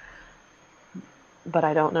at, but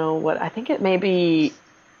I don't know I think it may be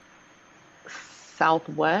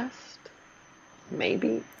Southwest,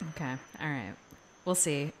 maybe. Okay, all right, we'll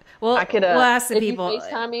see. We'll ask the people. If you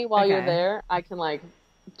FaceTime me while you're there, I can like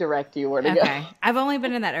direct you where to go. Okay. I've only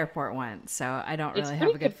been in that airport once, so I don't really have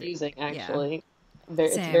a good confusing actually. Yeah.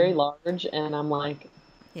 It's very large, and I'm like,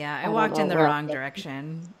 I walked in the wrong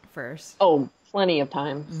direction first? Oh, plenty of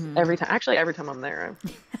times. Every time. Actually, every time I'm there,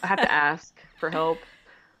 I have to ask for help.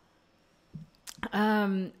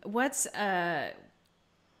 What's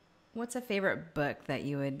a favorite book that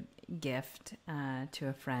you would gift to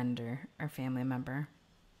a friend or family member?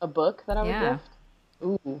 A book that I would Yeah. gift?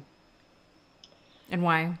 Ooh, And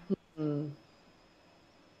why?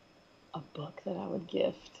 a book that I would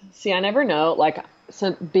gift. See, I never know. Like,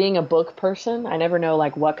 so being a book person, I never know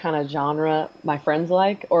like what kind of genre my friends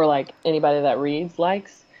like or like anybody that reads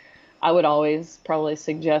likes. I would always probably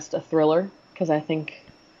suggest a thriller because I think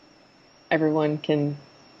everyone can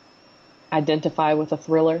identify with a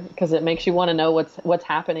thriller because it makes you want to know what's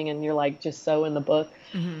happening and you're like just so in the book.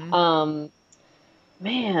 Um,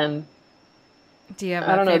 man, Do you have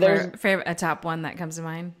I a don't know. There's favorite a top one that comes to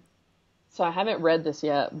mind? So I haven't read this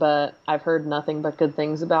yet, but I've heard nothing but good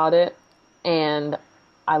things about it, and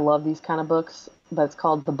I love these kind of books. But it's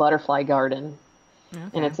called The Butterfly Garden,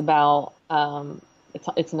 and Okay. it's about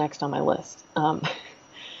it's next on my list.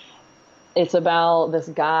 It's about this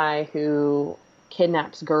guy who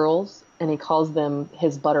kidnaps girls and he calls them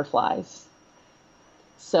his butterflies.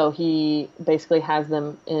 So he basically has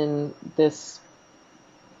them in this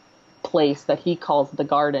place that he calls the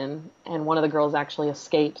garden, and one of the girls actually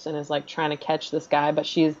escapes and is like trying to catch this guy, but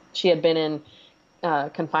she had been in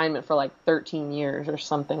confinement for like 13 years or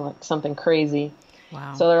something, like something crazy.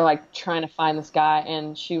 Wow. So they're like trying to find this guy,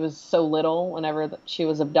 and she was so little whenever she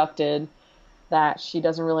was abducted that she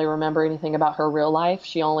doesn't really remember anything about her real life.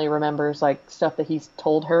 She only remembers like stuff that he's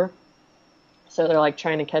told her. So they're like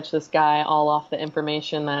trying to catch this guy all off the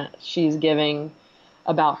information that she's giving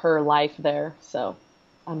about her life there. So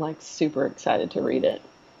I'm like super excited to read it.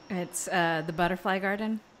 It's The Butterfly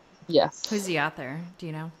Garden. Who's Yes. the author? Do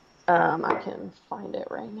you know? I can find it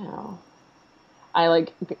right now. I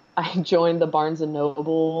joined the Barnes and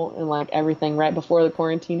Noble and like everything right before the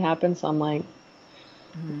quarantine happened, so I'm like,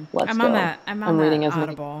 let's go. I'm on I'm reading that as many.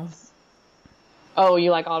 Audible. Oh,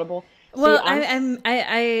 you like Audible? See, Well,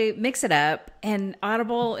 I mix it up, and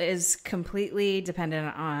Audible is completely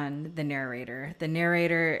dependent on the narrator. The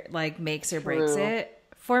narrator like makes or breaks true. it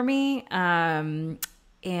for me, and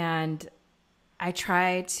I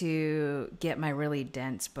try to get my really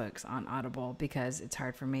dense books on Audible because it's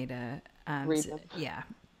hard for me to Read them. yeah.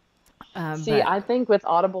 See, But I think with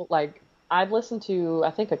Audible, like I've listened to,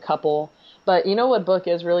 I think a couple, but you know what book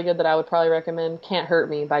is really good that I would probably recommend? Can't Hurt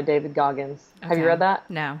Me by David Goggins. Have you okay, read that?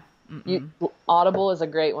 no, You, Audible is a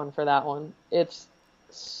great one for that one. It's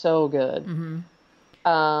so good.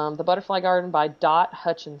 The Butterfly Garden by Dot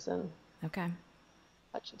Hutchinson. okay,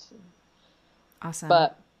 Hutchinson. awesome.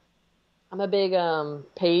 But I'm a big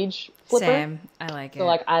page flipper. Same, I like So it.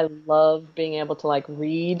 like I love being able to like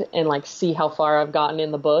read and like see how far I've gotten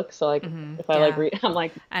in the book. So like if I like Yeah, read, I'm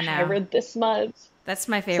like I I know. read this much. That's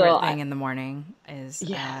my So favorite I thing in the morning is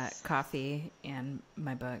yes, coffee and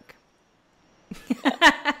my book.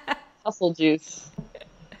 hustle juice.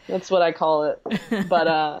 That's what I call it.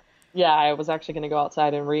 But yeah, I was actually going to go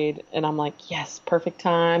outside and read, and I'm like, yes, perfect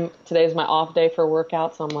time. Today's my off day for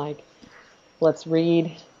workout, so I'm like, let's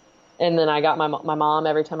read. And then I got my mom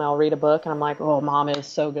every time I'll read a book, and I'm like, oh, mom is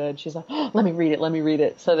so good. She's like, oh, let me read it, let me read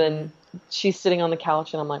it. So then she's sitting on the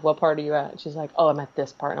couch, and I'm like, what part are you at? She's like, oh, I'm at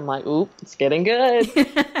this part. And I'm like, oop, it's getting good.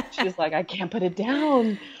 She's like, I can't put it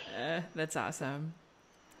down. That's awesome.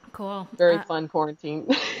 Cool. Very fun quarantine.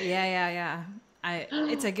 Yeah.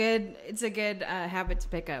 It's a good habit to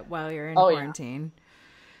pick up while you're in Oh yeah, quarantine.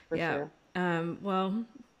 for Yeah. sure. Well,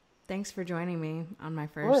 thanks for joining me on my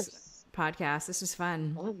Of first course. podcast. This was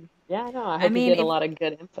fun. Yeah, I know. I I hope you mean, get a lot of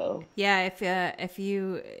good info. yeah, if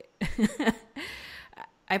you,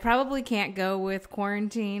 I probably can't go with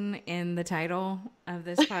quarantine in the title of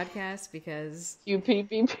this podcast because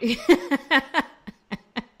QPPP.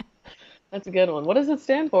 That's a good one. What does it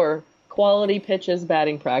stand for? Quality pitches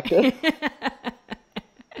batting practice.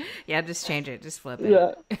 yeah, just change it, just flip it.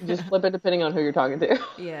 Yeah. Just flip it depending on who you're talking to.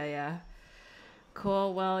 Yeah.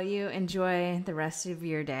 Cool. Well, you enjoy the rest of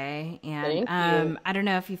your day, and Thank you. I don't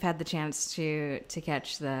know if you've had the chance to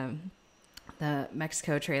catch the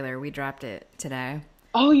Mexico trailer. We dropped it today.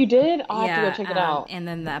 Oh, you did? I'll have to Yeah, go check it out. and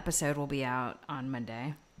then the episode will be out on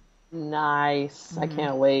Monday. Nice. I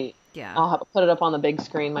can't wait. Yeah, I'll put it up on the big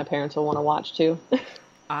screen. My parents will want to watch too.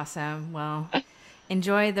 awesome. Well,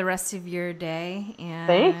 enjoy the rest of your day,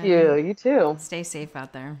 Thank and you. You too. stay safe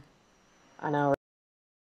out there. I know.